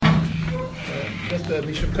Just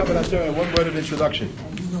we should cover that there in one word of introduction.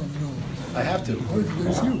 No. I have to.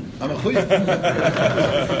 There's you. I'm a chuyev.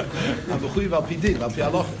 I'm a chuyev al pidin, al pi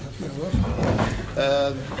halacha.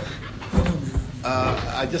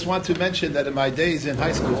 I just want to mention that in my days in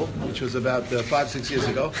high school, which was about 5-6 years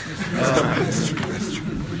ago,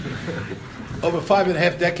 over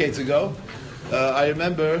 5.5 decades ago, I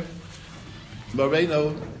remember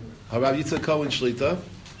Moreno, Harav Yitzchak Cohen Shlita.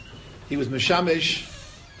 He was Meshamish,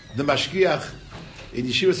 the Mashgiach in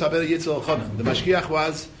Yeshivas Habera Yitzchak Elchanan. The Mashgiach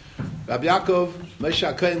was Rabbi Yaakov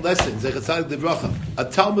Moshe Cohen Lesson, Zecher Tzadik Livracha, a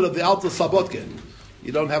Talmud of the Alta Slabodka.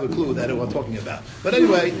 You don't have a clue that what I'm talking about. But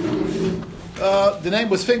anyway, the name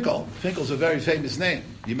was Finkel. Finkel's a very famous name.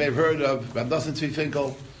 You may have heard of Rabbi Nosson Tzvi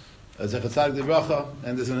Finkel, Zecher Tzadik Livracha,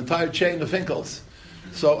 and there's an entire chain of Finkels.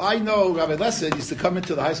 So I know Rabbi Lesson used to come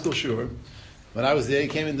into the high school shur. When I was there, he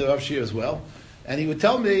came into Rav Shir as well. And he would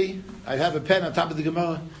tell me, I'd have a pen on top of the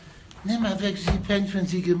Gemara.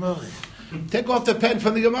 Take off the pen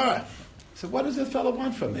from the Gemara. I said, what does this fellow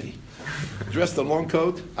want from me? Dressed in a long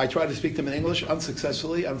coat. I tried to speak to him in English,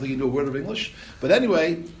 unsuccessfully. I don't think he knew a word of English. But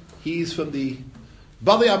anyway, he's from the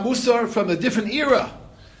Bali Mussar, from a different era.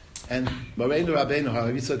 And Moreinu Rabbeinu,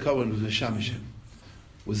 Harav Yitzchak Cohen, was Meshamish.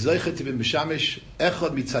 Was Zeicher to be Meshamish,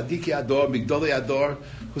 Echad Mitzadiki Ador, Migdoli Ador,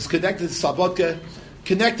 who's connected to Slabodka,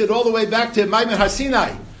 connected all the way back to Maimon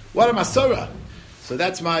HaSinai. What a Asarah. So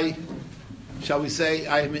that's my, shall we say,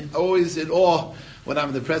 I'm always in awe when I'm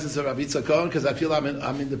in the presence of Rabbi Yitzchak Cohen, because I feel I'm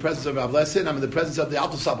in the presence of Rav Lesson, I'm in the presence of the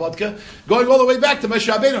Alta Slabodka, going all the way back to Moshe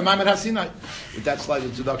Rabbeinu, Maimon HaSinai. With that slight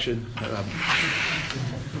introduction,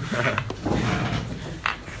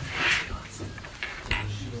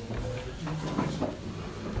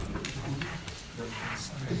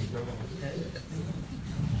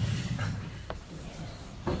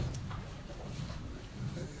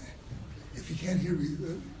 If you can't hear me,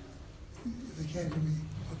 if they can't hear me,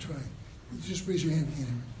 I'll try. Just raise your hand if you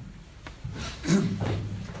can't hear me.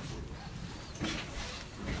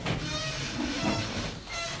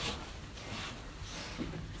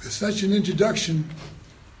 With such an introduction,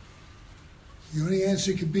 the only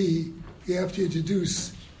answer could be you have to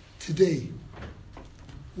introduce today.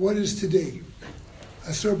 What is today?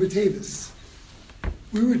 Asarah Betevet.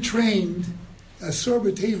 We were trained, Asarah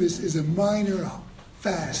Betevet is a minor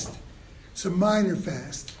fast. It's a minor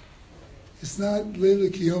fast. It's not Leila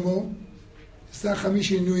Kiyomo. It's not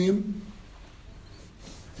Chamishi Nuyim.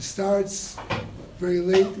 It starts very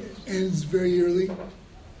late, ends very early.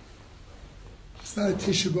 It's not a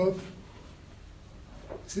Tisha B'Av.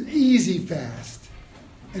 It's an easy fast.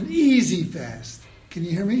 An easy fast. Can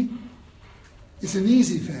you hear me? It's an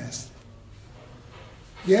easy fast.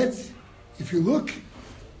 Yet, if you look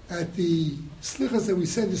at the slichas that we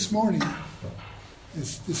said this morning,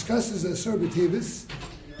 it discusses Asarah Betevet.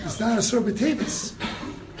 It's not Asarah Betevet.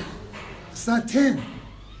 It's not 10.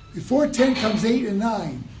 Before 10 comes 8 and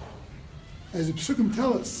 9. As the Psukim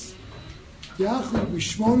tell us,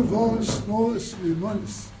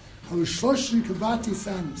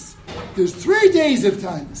 there's 3 days of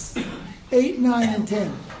times, 8, 9, and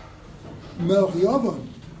 10.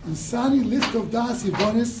 And Sani lift of das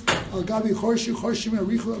Yivonis al Gabi Chorshi Chorshim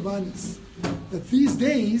Arichu Abanis. That these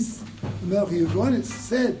days, the Melech Yivonis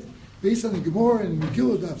said, based on the Gemara and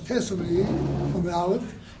Megillah Daf Testimony from the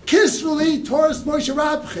Aleph, Kisveli Taurus Moshe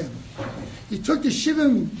Rabchem. He took the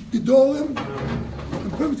Shivim Gedolim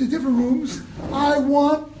and put them into different rooms. I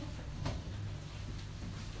want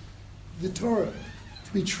the Torah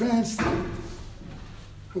to be translated,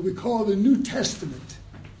 what we call the New Testament,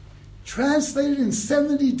 translated in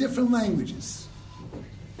 70 different languages.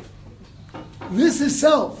 This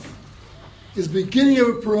itself is the beginning of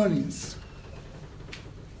a perennials.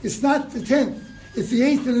 It's not the 10th, it's the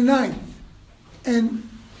 8th and the 9th, and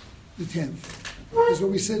the 10th. That's what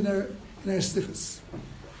we said in our stichas.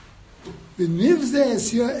 V'nivzeh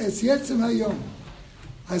es yetzem hayom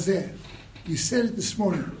hazeh. You said it this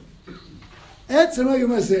morning. Etzem hayom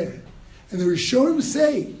hazeh. And the Rishonim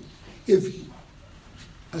say, if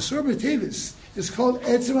Asarah Betevet is called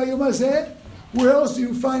Etzem hayom hazeh, where else do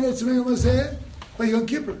you find Etzem hayom hazeh? By Yom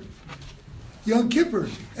Kippur. Yom Kippur.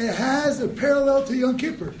 It has a parallel to Yom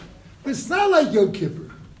Kippur. But it's not like Yom Kippur.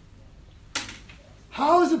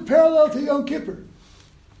 How is it parallel to Yom Kippur?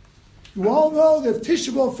 You all know that if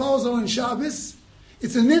Tisha B'Av falls on Shabbos,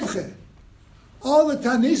 it's a nidche. All the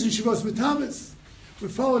Tanis and Shabbos B'Tamis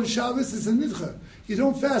would fall on Shabbos, it's a nidche. You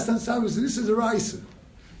don't fast on Shabbos, and this is a Raisa.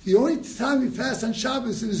 The only time you fast on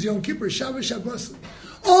Shabbos is Yom Kippur, Shabbos Shabbos.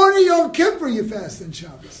 Only Yom Kippur you fast on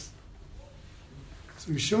Shabbos.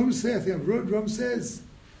 So Rishon says, the Ram says,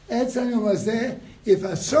 if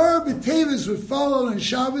Asarah Betevet would follow on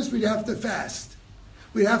Shabbos, we'd have to fast.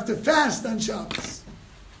 We have to fast on Shabbos.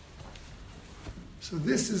 So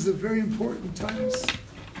this is a very important time,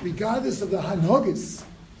 regardless of the Hanogas.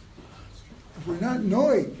 If we're not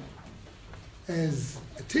knowing as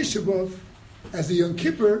a Tisha B'Av, as a Yom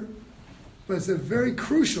Kippur, but it's a very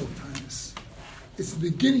crucial time. It's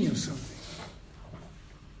the beginning of something.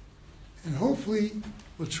 And hopefully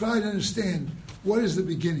we'll try to understand what is the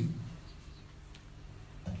beginning.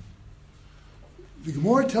 The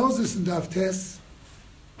Gemara tells us in Daf Tes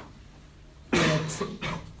that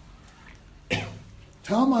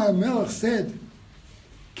Talmai HaMelech said,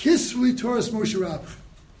 Kisvli Torah Moshe Rabbeinu.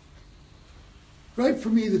 Write for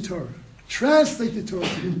me the Torah. Translate the Torah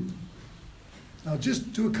to me. I'll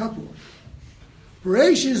just do a couple.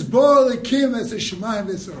 Bereshis Bo Elikim as a Shemayim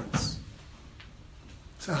V'Tzaretz.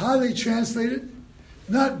 So how do they translate it?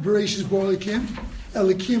 Not Bereshis Bo Elikim,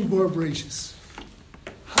 Elikim Bo Bereshis.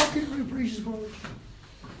 How can it be Bereshis Bo Elikim?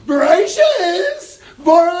 Bereshis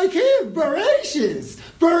Bo Elikim.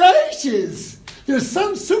 Bereshis. There's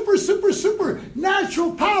some super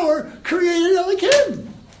natural power created Elikim.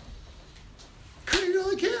 Created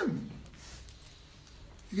Elikim.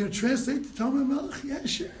 You're going to translate the Talmud Melech? Yeah,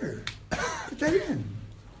 sure. Put that in.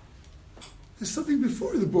 There's something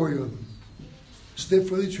before the Bor Yodim. So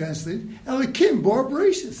therefore they translate Elikim Bor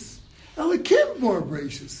Bereshis. Elikim Bor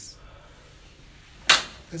Bereshis.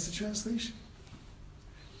 That's the translation.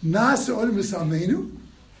 Nasa Odom V'Salmenu.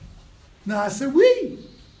 Nasa we.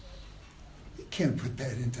 You can't put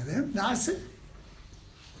that into them. Nasa.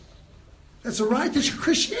 That's a right to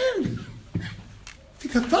Christianity. To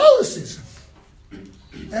Catholicism.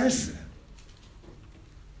 Asa.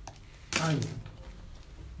 I will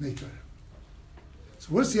make it. So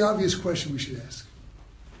what's the obvious question we should ask?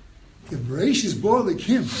 If Bereshis Bo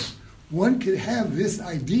Elikim, one could have this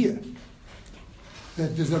idea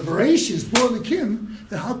that there's a Bereshis Bo Elikim,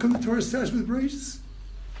 then how come the Torah starts with Bereshis?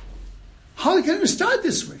 How can it start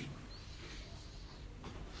this way?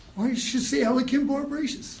 Why should it say Elikim Bo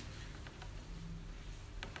Bereshis?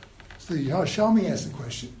 So the Yerushalmi asks the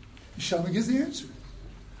question. Yerushalmi gives the answer.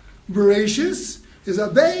 Bereshis is a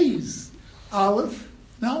Beis. Aleph,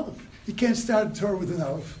 an Aleph. You can't start a Torah with an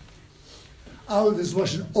Aleph. Aleph is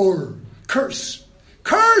Lashon Or. Curse.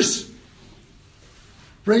 Curse!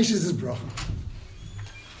 Bereshis is bracha.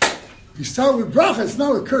 If you start with bracha, it's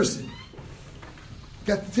not with cursing.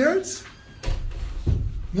 Got the teretz?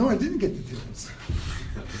 No, I didn't get the teretz.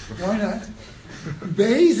 Why not?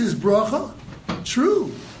 Beis is bracha.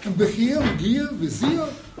 True. And Bechia, Gia,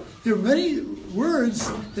 Vizia. There are many words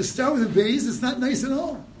that start with a Beis that's not nice at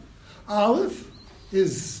all. Aleph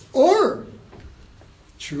is Or.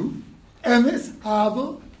 True. Emes,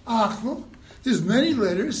 Aval, Achval. There's many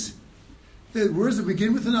letters, that words that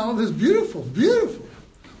begin with an Aleph is beautiful. Beautiful.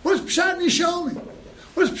 What's Pshat Nishalmi?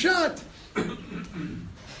 What's Pshat?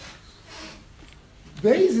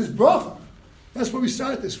 Beis is Bracha. That's why we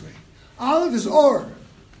start this way. Aleph is Or.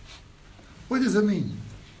 What does it mean?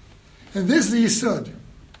 And this is the Yisod.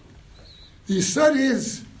 The Yisod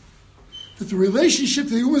is that the relationship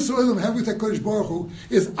that the Umas Olam have with HaKadosh Baruch Hu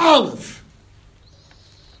is Aleph.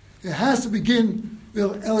 It has to begin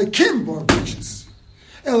with Elikim Bar Bereshis.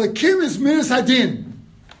 Elikim is Minas Hadin.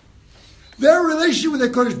 Their relationship with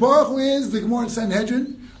HaKadosh Baruch Hu is, the Gemara in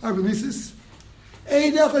Sanhedrin, Arba Mises,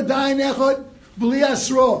 Eid Echad Dain Echad B'li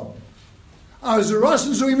Asro.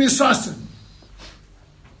 Azarasan Zoim Yisasin.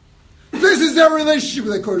 This is their relationship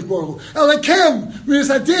with HaKadosh Baruch Hu. Elikim Minas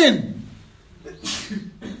Hadin.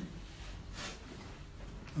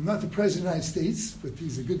 I'm not the President of the United States, but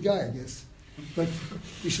he's a good guy, I guess. But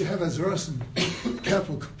we should have Azarasan,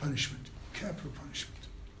 capital punishment. Capital punishment.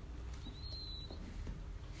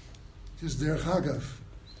 Just derech hagav.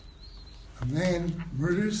 A man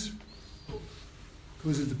murders,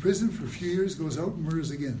 goes into prison for a few years, goes out and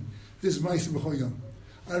murders again. This is Ma'aseh B'chol Yom.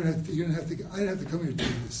 I don't have to come here to tell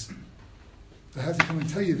you this. I have to come and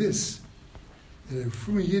tell you this, that a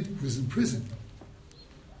Fruma Yid was in prison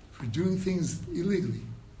for doing things illegally.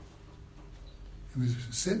 He was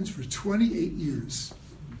sentenced for 28 years.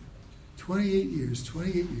 28 years.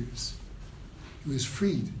 He was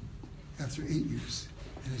freed after 8 years.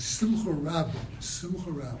 And it's Simcha Rabba.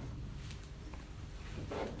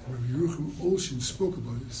 Rabbi Yerucham Olshin spoke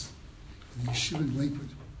about this in the yeshiva in Lakewood.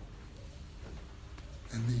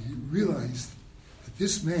 And they realized that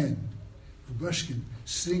this man, Rabushkin,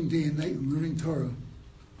 sitting day and night and learning Torah,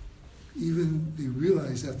 even they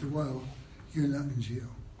realized after a while, you're not in jail.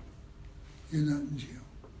 You're not in jail.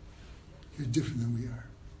 You're different than we are.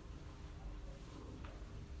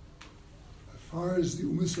 As far as the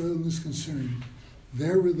Umas Olam is concerned,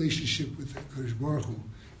 their relationship with HaKadosh Baruch Hu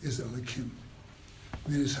is Elikim.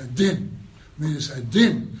 Minas Hadin. Midas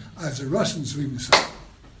Adin, as the Russians we Mussar.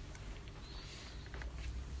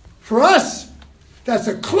 For us, that's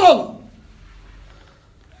a klal.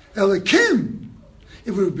 Elikim,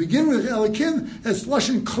 if we begin with Elikim, that's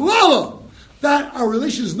Lashon klala. That our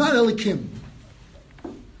relation is not Elikim.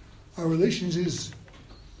 Our relation is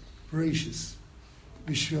gracious.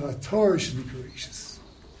 Mishvil Torah should be gracious.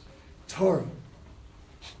 Torah.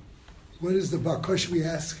 What is the bakasha we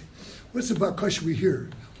ask? What's the bakasha we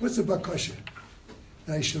hear? What's the bakasha?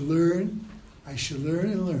 I shall learn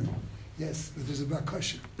and learn. Yes, but there's a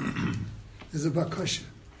bakasha. There's a bakasha.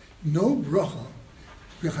 No bracha,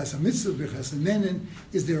 brachas mitzvah, brachas nenen,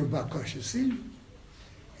 is there a bakasha. See?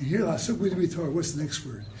 And here, Lasuk with Torah, what's the next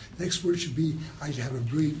word? The next word should be, I have a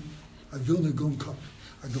Vilna Gaon cup,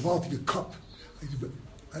 a Gavaltic cup,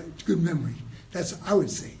 a good memory. That's what I would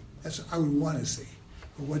say. That's what I would want to say.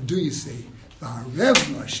 But what do you say?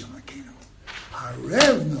 V'harevno Hashem Akeinu.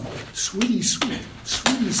 Harevno, sweetie sweet,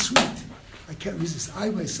 sweetie sweet. I can't resist. I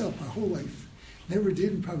myself, my whole life, never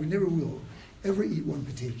did and probably never will ever eat one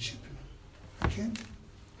potato chip. I can't.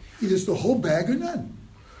 Either it's the whole bag or none.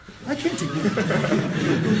 I can't take it.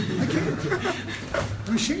 I can't.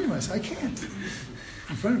 I'm ashamed of myself. I can't.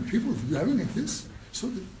 In front of people driving like this,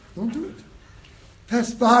 so don't do it.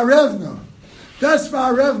 That's V'harevno. That's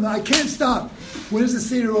V'harevno. I can't stop. When is the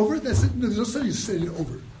Seder over? That's it. No, there's no such thing as Seder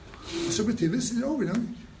over. Asarah Betevet is over. No?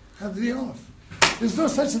 Have the day off. There's no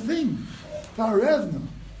such a thing. V'harevno.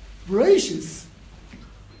 Gracious.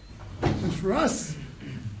 And for us,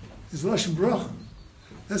 is Lashon Baruch.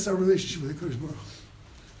 That's our relationship with the Kodesh Baruch.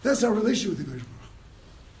 That's our relationship with the Kodesh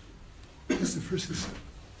Baruch. That's the first step.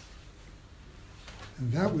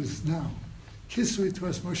 And that was now Kisvei to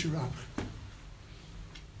us Moshe Rabbeinu.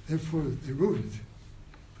 Therefore, they wrote it,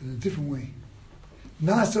 but in a different way.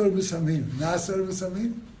 Asarah Betevet, Asarah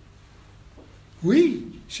Betevet.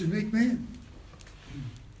 We should make man.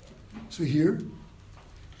 So here,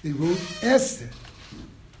 they wrote Esther,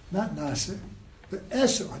 not Nasa, but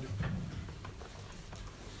Esther Adam.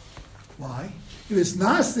 Why? If it's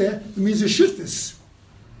Nasa, it means a shutfus.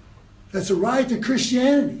 That's a right to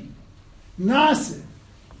Christianity. Nasa.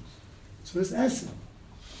 So it's Esther.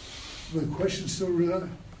 But the question still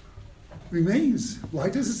remains. Why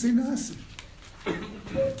does it say Nasa?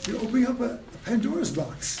 You're opening up a Pandora's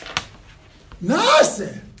box.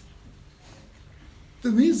 Nasa!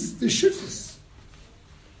 That means the shutfus.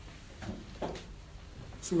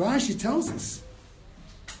 So Rashi tells us,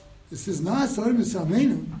 it says Nasa Adam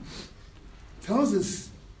Samenu, tells us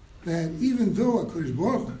that even though HaKadosh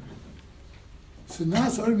Baruch Hu, so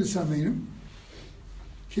Nasa Adam Samenu,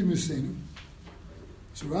 Kidmusenu,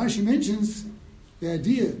 so Rashi mentions the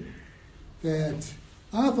idea that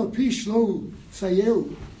Alpha Pish Lo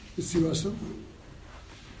Sayeu B'Tziraso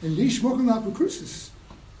and Lish Mokum Apokrusis.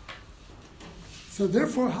 So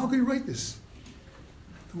therefore, how can you write this?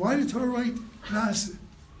 Why did Torah write Nasa?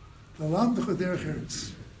 The Lam Decha Derech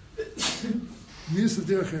Eretz. Midas of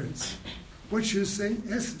Derech Eretz. What should it say?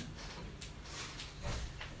 Esther.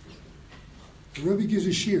 The Rebbe gives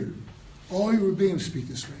a shear. All your Rebbeim speak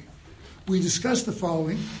this way. We discussed the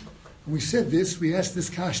following, and we said this, we asked this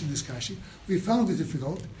kasha. We found it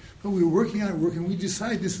difficult, but we were working on it, and we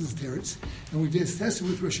decided this was teretz, and we discussed it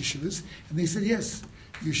with Rosh Hashivas, and they said, yes,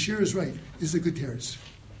 your shir is right. This is a good teretz.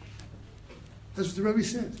 That's what the Rebbe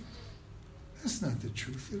said. That's not the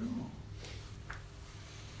truth at all.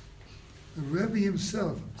 The Rebbe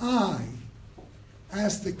himself, I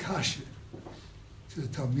asked the kasha to the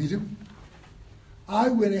Talmidim. I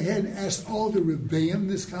went ahead and asked all the Rebbeim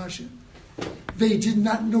this kasha. They did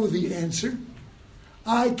not know the answer.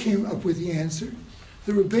 I came up with the answer.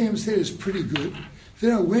 The Rebbeim said it's pretty good.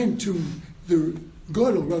 Then I went to the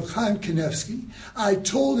Godel, Rav Chaim Kanevsky. I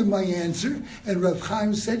told him my answer, and Rav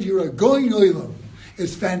Chaim said, you're a going oilam.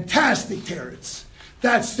 It's fantastic, teretz.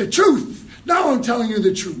 That's the truth. Now I'm telling you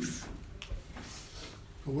the truth.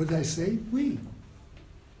 But what did I say? We.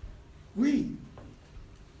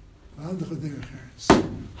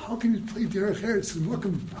 How can you play Derech Eretz and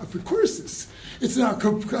welcome Apikoursis? It's in our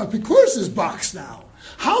Apikoursis box now.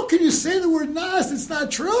 How can you say the word Nas? It's not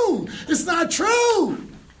true. It's not true.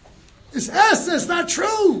 It's Esther. It's not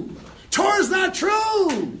true. Torah's not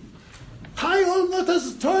true.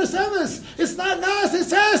 Torah Semes. It's not Nas.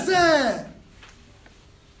 It's Esther.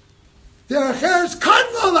 Derech Eretz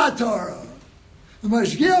Kadmol HaTorah. The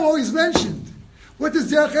Mashgiach always mentioned. What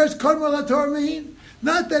does Derech Eretz Kadmol HaTorah mean?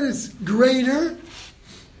 Not that it's greater,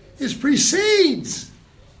 it precedes.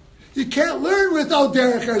 You can't learn without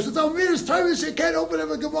Derech Eretz. Without Midas Taivas, you can't open up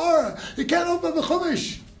a Gemara. You can't open up a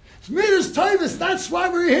Chumash. It's Midas Taivas, that's why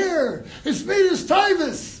we're here. It's Midas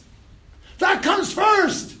Taivas. That comes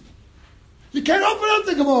first. You You can't open up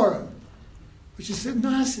the Gemara. But she said,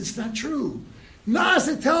 Nas, it's not true. Nas,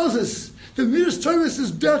 it tells us the Midas Torah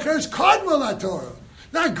is Derech Eretz Kadma Torah.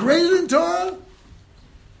 Not greater than Torah.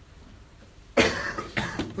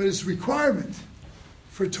 But it's a requirement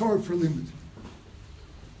for Torah for limit.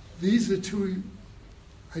 These are two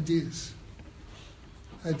ideas.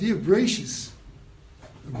 Idea of gracious.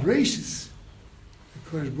 Gracious.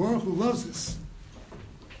 Because Baruch Hu loves us.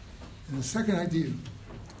 And the second idea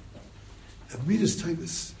of Midas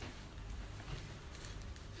Taivas.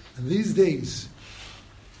 And these days,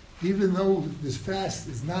 even though this fast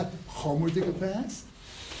is not Chomer fast,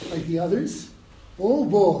 like the others, oh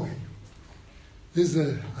boy, there's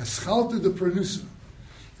a Schalta de Pernusa.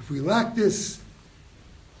 If we lack this,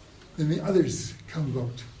 then the others come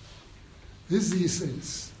about. This is the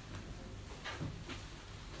Yisayis.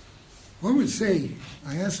 One would say,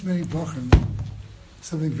 I asked many Bachrim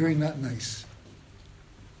something very not nice.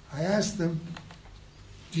 I asked them,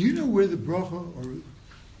 do you know where the bracha or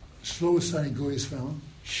Shlo Asani Goy is found?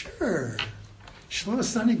 Sure. Shlo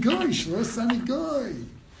Asani Goy, Shlo Asani Goy.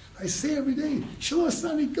 I say every day, Shlo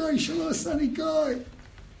Asani Goy, Shlo Asani Goy.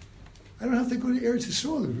 I don't have to go to Eretz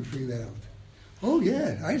Yisrael to figure that out. Oh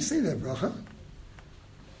yeah, I'd say that bracha.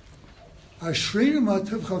 Ashreinu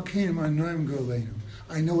ma'atav chalkeinu ma'anoim goleinu.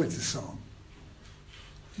 I know it's a song.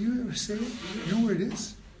 Do you ever say it? You know where it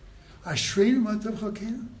is? Ashreinu ma'atav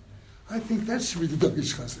chalkeinu. I think that's the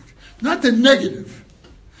Duggish Chazak. Not the negative.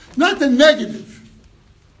 Not the negative.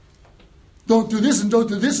 Don't do this and don't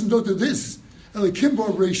do this and don't do this. Elikim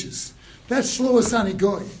bar gracious. That's Shlo Asani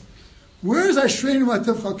Goy. Where is Ashreinu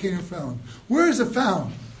ma'atav chalkeinu found? Where is it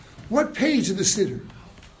found? What page of the Siddur?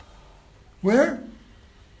 Where?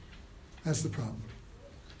 That's the problem.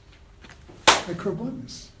 By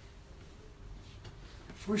Korbanos.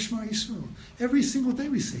 For Shema Yisrael. Every single day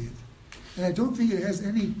we say it. And I don't think it has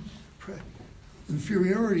any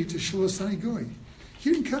inferiority to Shlo Asani Goy.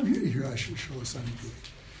 You didn't come here to hear Shlo Asani Goy.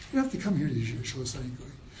 You don't have to come here to hear Shlo Asani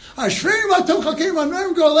Goy. Ashreinu ma'atav chalkeinu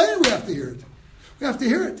ma'anoim goleinu. We have to hear it. We have to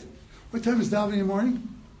hear it. What time is davening in the morning?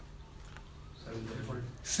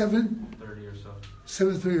 7:30 or so.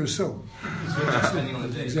 7:30 or so. Depending on the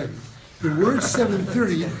day. Exactly. The word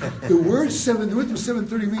 7:30. The word 7. What does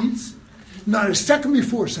 7:30 means? Not a second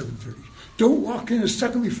before 7:30. Don't walk in a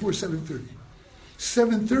second before 7:30.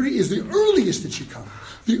 7:30 is the earliest that you come.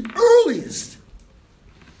 The earliest,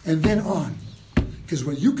 and then on. Because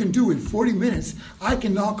what you can do in 40 minutes, I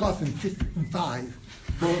can knock off in 5.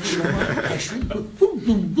 Boom,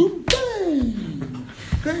 boom, boom, bang,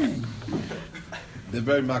 bang. They're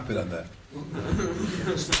very makbid on that.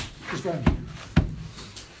 Just right.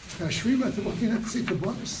 Not to say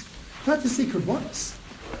Karbonis. Not to say Karbonis.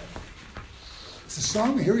 It's a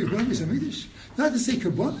song I hear you learn some English. Not to say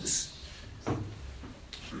Karbonis.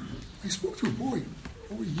 I spoke to a boy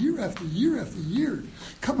over year after year after year.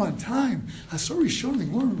 Come on time. Asarah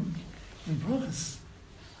Betevet learn in Brachas.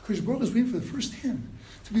 Because Brachas waiting for the first 10.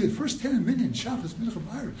 To be the first 10 in Minyan, Shabbos, Mincha,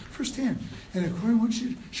 B'ayr, first 10. And according to one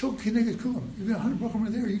should show Kineged Kulam. You get 100 Brachim are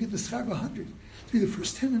there, you get the Schar of 100. To be the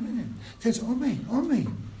first 10 in Minyan. That's Amen,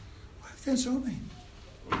 Amen. Why that's Amen?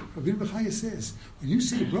 Rabbi Bechaya says, when you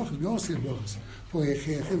say the brachas, we all say the brachas. And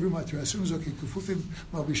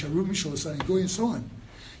so on.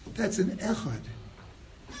 That's an echad.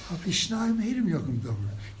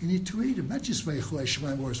 You need to eat him, not just Vayichlei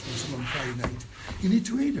Shemaim or on Friday night. You need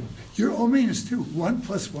to eat him. Your Amen is 2. 1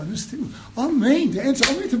 + 1 is 2. Amen, to answer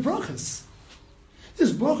Amen to brachas.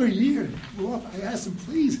 This bracha year, I asked him,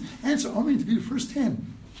 please answer Amen to be the first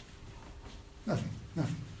 10. Nothing.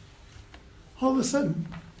 All of a sudden,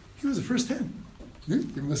 he was the first 10.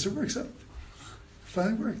 The Mussar works out.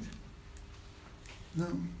 Finally worked. No.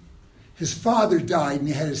 His father died and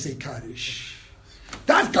he had to say Kaddish.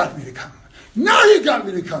 That got me to come. Now you got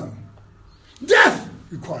me to come. Death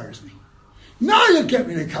requires me. Now you get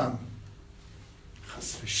me to come.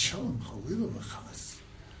 Chas v'shalom, chalila v'chas.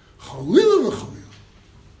 Chalila v'chalil.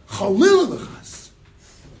 Chalila v'chas.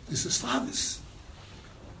 This is Slavis.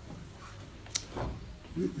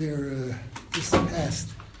 This past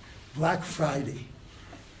Black Friday.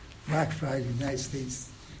 Black Friday in the United States,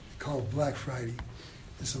 they call it Black Friday.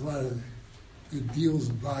 There's a lot of good deals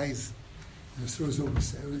and buys. And the store's open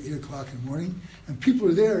at 8 o'clock in the morning. And people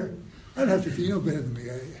are there. I don't have to, you know better than me.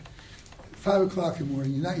 5 o'clock in the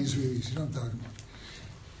morning, you're not Israelis, you know what I'm talking about.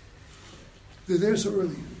 They're there so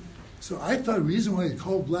early. So I thought the reason why they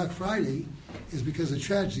called Black Friday is because a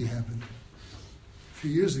tragedy happened. A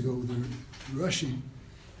few years ago, they were rushing,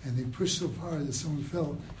 and they pushed so hard that someone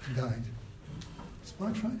fell and died. It's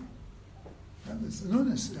Black Friday. It's an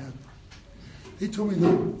honest happened. They told me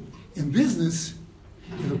that in business,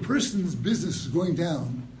 If a person's business is going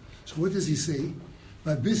down, so what does he say?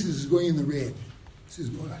 My business is going in the red. He says,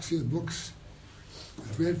 well, I see the books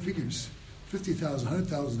with red figures, 50,000,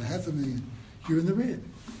 100,000, 500,000. You're in the red.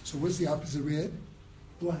 So what's the opposite of red?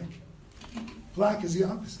 Black. Black is the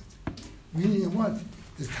opposite. Meaning in what?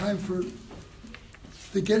 It's time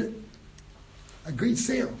to get a great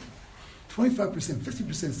sale. 25%,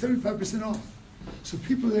 50%, 75% off. So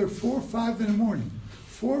people are there 4 or 5 in the morning.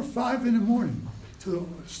 4 or 5 in the morning till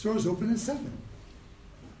the stores open at 7. And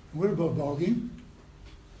what about a ball game?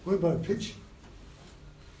 What about a pitch?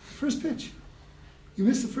 First pitch. You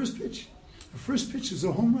missed the first pitch. The first pitch is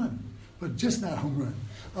a home run, but just not a home run.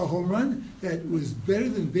 A home run that was better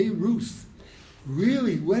than Babe Ruth.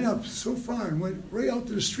 Really went up so far and went right out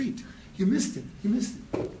to the street. You missed it. You missed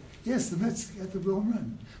it. Yes, the Mets got the home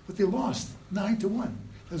run, but they lost 9-1.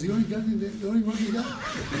 That was the only one they got.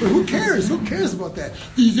 But who cares? Who cares about that?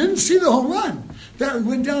 You didn't see the home run. That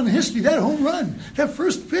went down in history. That home run, that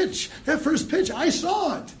first pitch, I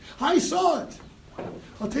saw it.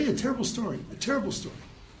 I'll tell you a terrible story.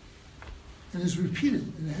 And it's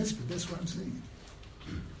repeated in the Hesped. That's what I'm saying.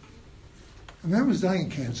 A man was dying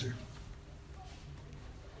of cancer.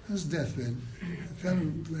 On his deathbed. The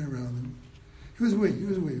family went around him. He was away.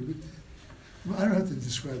 But I don't have to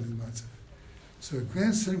describe the matzah. So a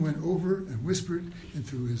grandson went over and whispered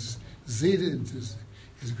into his zeta, into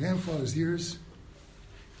his grandfather's ears,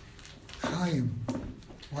 Chaim,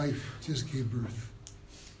 wife, just gave birth.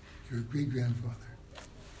 You're a great-grandfather.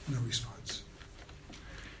 No response.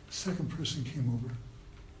 The second person came over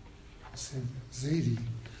and said, Zaidi,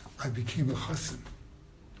 I became a chassan.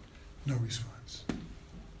 No response.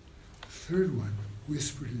 The third one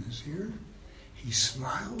whispered in his ear. He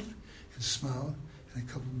smiled, and a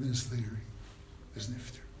couple of minutes later, he was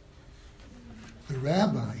nifter. The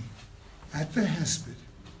rabbi at the Hesped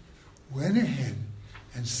went ahead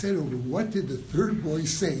and said over what did the third boy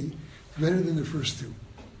say better than the first two.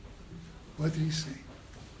 What did he say?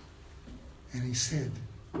 And he said,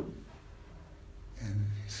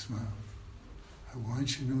 and he smiled, I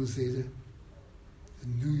want you to know, Zeta, the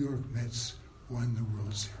New York Mets won the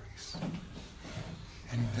World Series.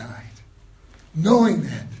 And he died. Knowing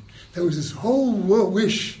that. That was his whole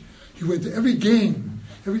wish. He went to every game.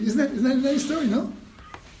 Isn't that a nice story, no?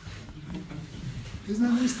 Isn't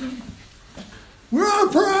that a nice story? Where are our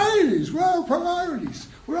priorities?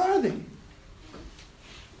 Where are they?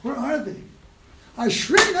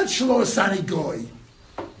 Ashrei not shlo asani goy.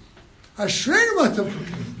 Ashrei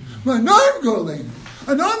matavchukim. Manaim golein.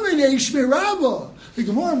 Anam minei ishmei rabba. The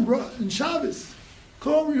Gemara in Shabbos.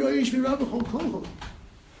 Kol minei ishmei rabba chol kolho.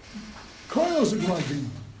 Koil's a Gemara din.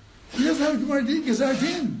 He doesn't have a Gemara din gezar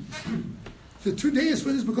din. The 2 days,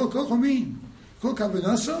 what does B'kol kolho mean? B'kol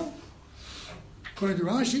kavanaso, according to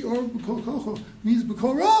Rashi, or B'kol kolho means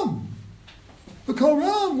B'kol ram. B'kol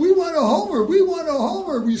ram. We want a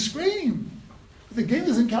homer. We scream. If the game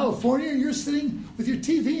is in California and you're sitting with your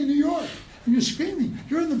TV in New York and you're screaming,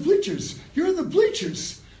 you're in the bleachers.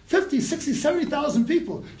 50, 60, 70,000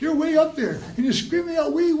 people. You're way up there and you're screaming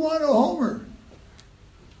out, we want a homer.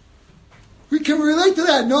 We can relate to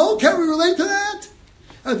that. No? Can we relate to that?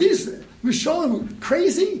 Are these Mishalim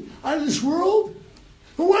crazy? Out of this world?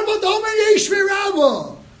 But what about the Homei Yeshmei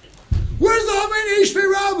Rabbah? Where's the Homei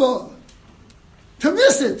Yeshmei Rabbah? To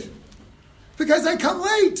miss it. Because I come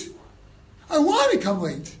late. I want to come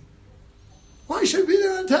late. Why should I be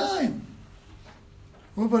there on time?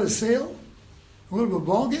 What about a sale? What about a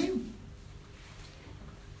ball game?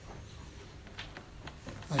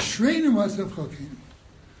 Ashreinu Matzav Chokinu.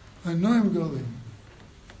 I know I'm going.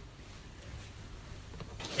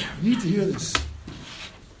 You need to hear this.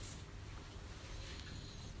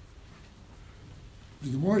 The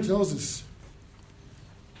Gemara tells us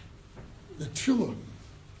that tefillah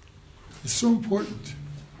is so important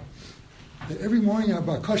that every morning in our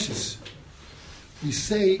bakashas we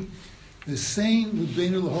say the same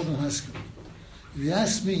L'beinu l'hovan haskel. If you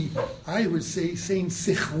ask me, I would say saying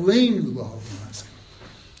sechleinu l'hovan haskel.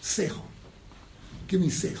 Sechel. Give me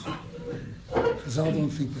seichel. Chazal don't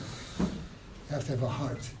think that way. You have to have a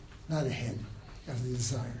heart, not a head. You have the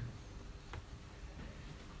desire.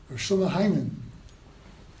 Or Shlomo Hyman,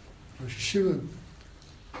 or Shiva,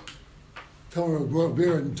 Tomer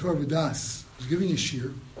Ber and Torah V'das was giving a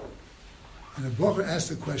shir, and a Bocher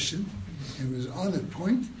asked a question, and was on that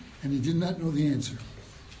point, and he did not know the answer.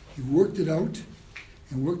 He worked it out,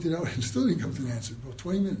 and still didn't come to an answer, about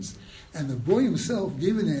 20 minutes. And the boy himself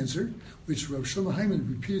gave an answer, which Rav Shlomo Hyman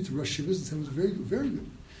repeated to Rosh Yeshivas and said was very good, very good.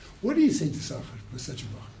 What do you say to Sachar with such a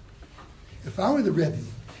book? If I were the Rebbe,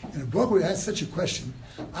 and a book would ask such a question,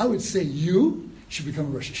 I would say you should become a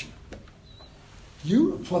Rosh Yeshiva.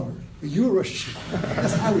 You a plumber, but you a Rosh Hashanah.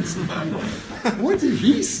 That's how I would say it. What did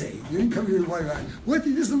he say? You didn't come here to white eye. What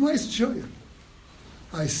did this is nice to show you?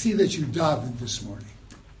 I see that you davened this morning.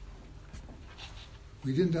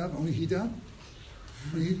 We didn't daven, only he davened.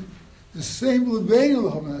 The same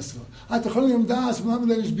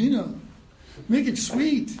make it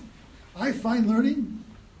sweet. I find learning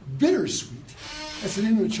bittersweet. That's the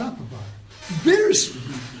name of the chocolate bar.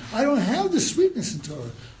 Bittersweet. I don't have the sweetness in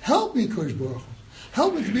Torah. Help me, Kosh Baruch Hu.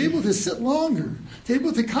 Help me to be able to sit longer, to be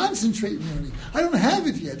able to concentrate in learning. I don't have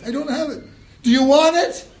it yet. I don't have it. Do you want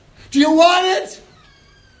it? Do you want it?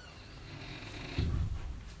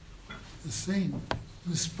 The same.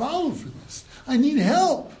 Follow for this. I need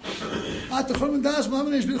help. With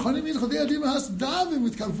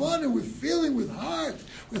kavanah, with feeling, with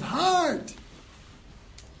heart.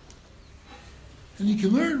 And you can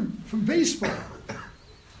learn from baseball.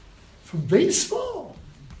 From baseball.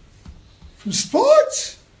 From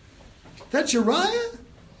sports. That's your raya.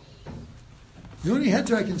 The only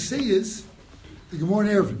heter I can say is the Gemara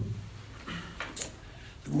Eruvin.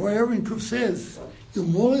 The Gemara Eruvin Kuf says,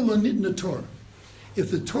 "Yomole lo nitna Torah." If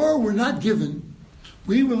the Torah were not given,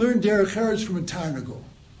 we would learn derech eretz from a tarnagol.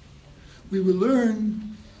 We would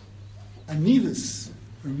learn anivus,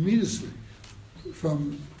 or midas,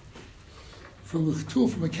 from a tool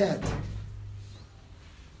from a cat.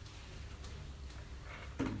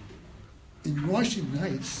 In Washington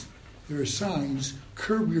Heights, there are signs,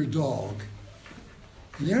 curb your dog.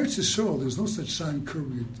 In Eretz Yisrael, there's no such sign,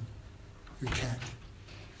 curb your cat.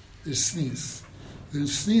 There's sneeze.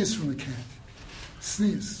 There's sneeze from a cat.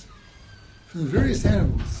 Sneeze. From the various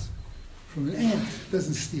animals. From an ant,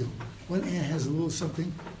 doesn't steal. One ant has a little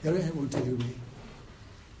something, the other ant won't take it away.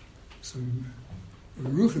 So,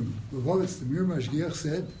 Ruchim, Levovitz, the Mir Mashgiach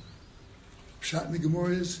said, Pshat in the Gemara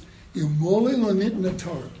is, Imole lo nitna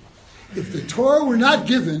Torah. If the Torah were not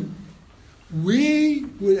given,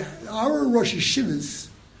 our Rosh Hashivas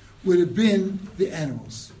would have been the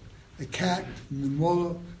animals. The cat, the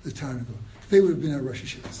mola, the tarnagol. They would have been our Rosh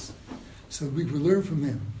Hashivas. So we could learn from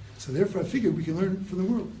them. So therefore I figured we can learn from the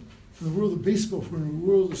world. From the world of baseball, from the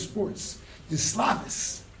world of sports.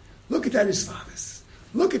 Islavis. Look at that Islavis.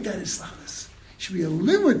 Look at that Islavis. It should be a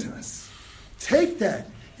limit to us. Take that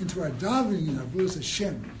into our davening and our Avodas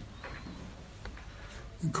Hashem.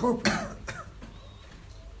 Incorporate it.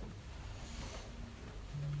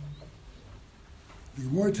 The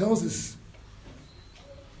Gemara tells us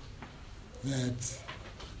that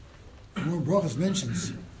the Gemara Brachos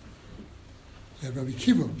mentions that Rabbi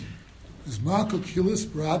Kiva is Malko Kilis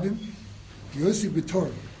Barabim Yossi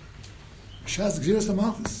B'Torah Shas Gziras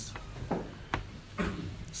HaMalchus.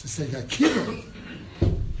 So say Akiva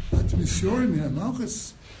Atmisyorim in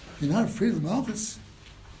HaMalchus. You're not afraid of the Malchus.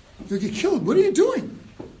 You'll get killed. What are you doing?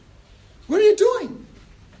 What are you doing?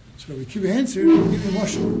 So Rabbi Kiva answered, give the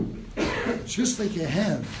mushroom. Just like you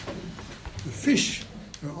have the fish,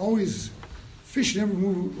 they're always, fish never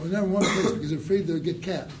move, or never one place because they're afraid they'll get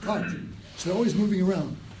caught. So they're always moving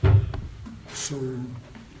around. So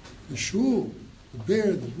the shul, the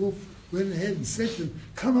bear, the wolf went ahead and said to them,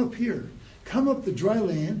 come up here, come up the dry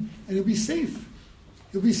land, and you'll be safe.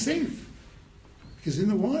 You'll be safe. Because in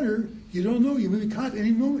the water, you don't know, you may be caught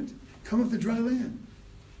any moment. Come up the dry land.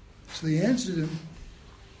 So they answered him,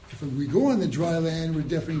 if we go on the dry land, we're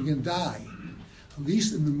definitely going to die. At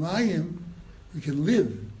least in the Mayim, we can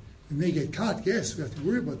live. We may get caught, yes, we have to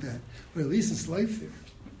worry about that. But at least it's life there.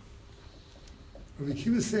 Rabbi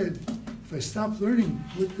Kiva said, if I stop learning,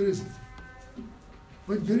 what good is it?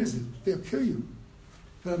 What good is it? They'll kill you.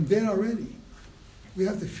 But I'm dead already. We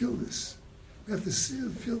have to feel this. We have to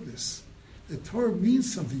feel this. The Torah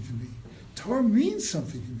means something to me. Torah means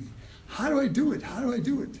something to me. How do I do it? How do I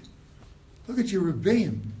do it? Look at your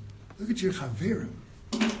Rebbeim. Look at your Chaverim.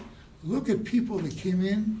 Look at people that came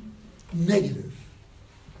in negative.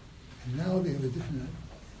 And now they have a different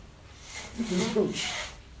approach.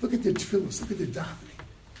 Look at their tefillos. Look at their davening.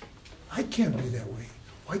 I can't be that way.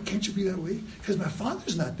 Why can't you be that way? Because my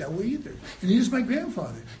father's not that way either. And he's my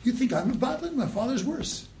grandfather. You think I'm a batlin? My father's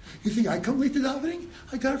worse. You think I come late to davening?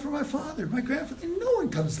 I got it from my father, my grandfather. And no one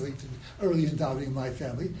comes late early in davening in my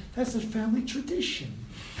family. That's a family tradition.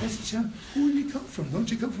 That's who do you come from? Don't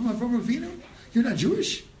you come from Avraham Avinu? You're not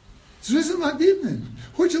Jewish? So this is my Bibnin.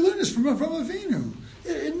 Where'd you learn this from Avraham Avinu?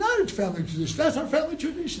 It's not a family tradition. That's our family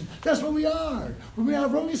tradition. That's what we are. When we have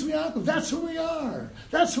Avraham Yisrael Yaakov, that's who we are.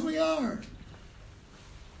 That's who we are.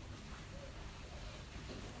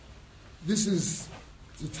 This is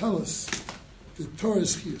to tell us the Torah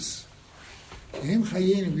is chiyus.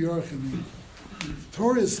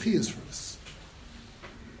 Torah is chiyus for us.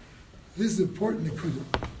 This is important nekuda.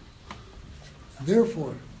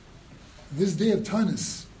 Therefore, this day of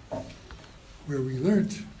Tanis, where we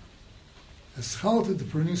learnt Eschalta de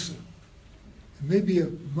Pernusa, it may be a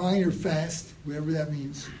minor fast, whatever that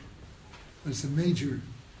means, but it's a major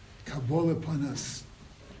Kabbalah upon us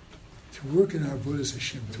to work in our Avodas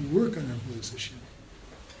Hashem, to work on our Avodas Hashem.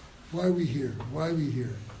 Why are we here? Why are we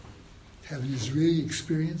here? To have an Israeli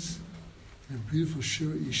experience in a beautiful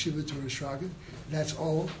yeshiva Torah Shraga. That's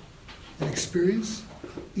all. An experience,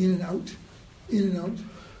 in and out.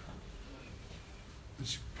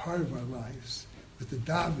 It's part of our lives. With the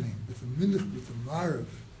davening, with the minach, with the marav,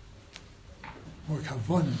 more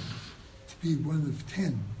kavanah, to be one of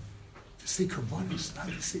 10, to say karbanos, not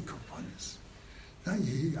to say karbanos. Not I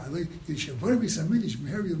like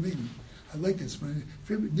I like that. It's my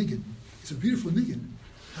favorite niggin. It's a beautiful niggin.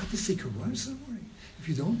 Not to say karbanos in the morning. If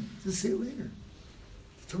you don't, just say it later.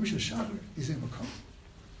 The Tomash Shavar is a makom.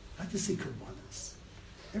 Not to say karbanos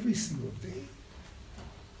every single day.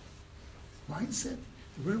 Mindset.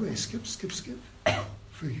 The right way, skip.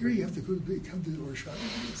 For here you have to come to the Rosh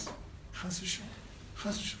Hashanah. Chas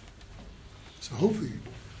v'shalom. So hopefully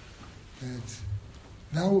that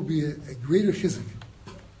now will be a greater chizuk,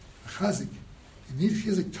 a chazik. You need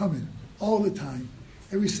chizuk tamid all the time,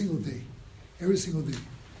 every single day.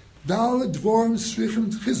 Dal dvorim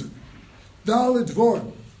strichim chizuk. Dal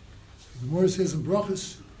dvorim. The Gemara says in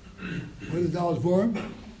Brachos, what are the Dal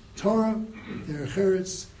dvorim? Torah, derech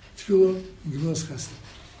eretz, tefillah, and gemilas chesed.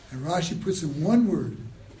 And Rashi puts in one word,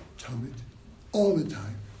 tamid, all the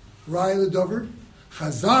time. Raya l'dover,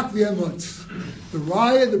 chazak v'emutz. The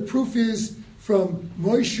raya, the proof is from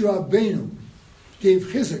Moshe Rabbeinu, gave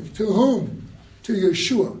chizuk to whom? To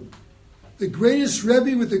Yeshua, the greatest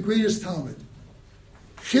Rebbe with the greatest Talmud.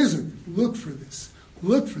 Chizuk, look for this.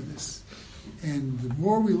 And the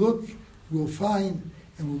more we look, we'll find,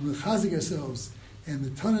 and we'll mechazik ourselves, and the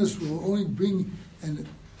Tanis will only bring an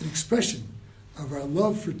expression of our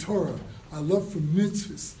love for Torah, our love for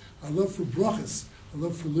mitzvahs, our love for brachas, our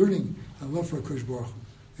love for learning, our love for HaKadosh Baruch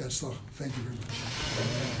Hu. Thank you very much.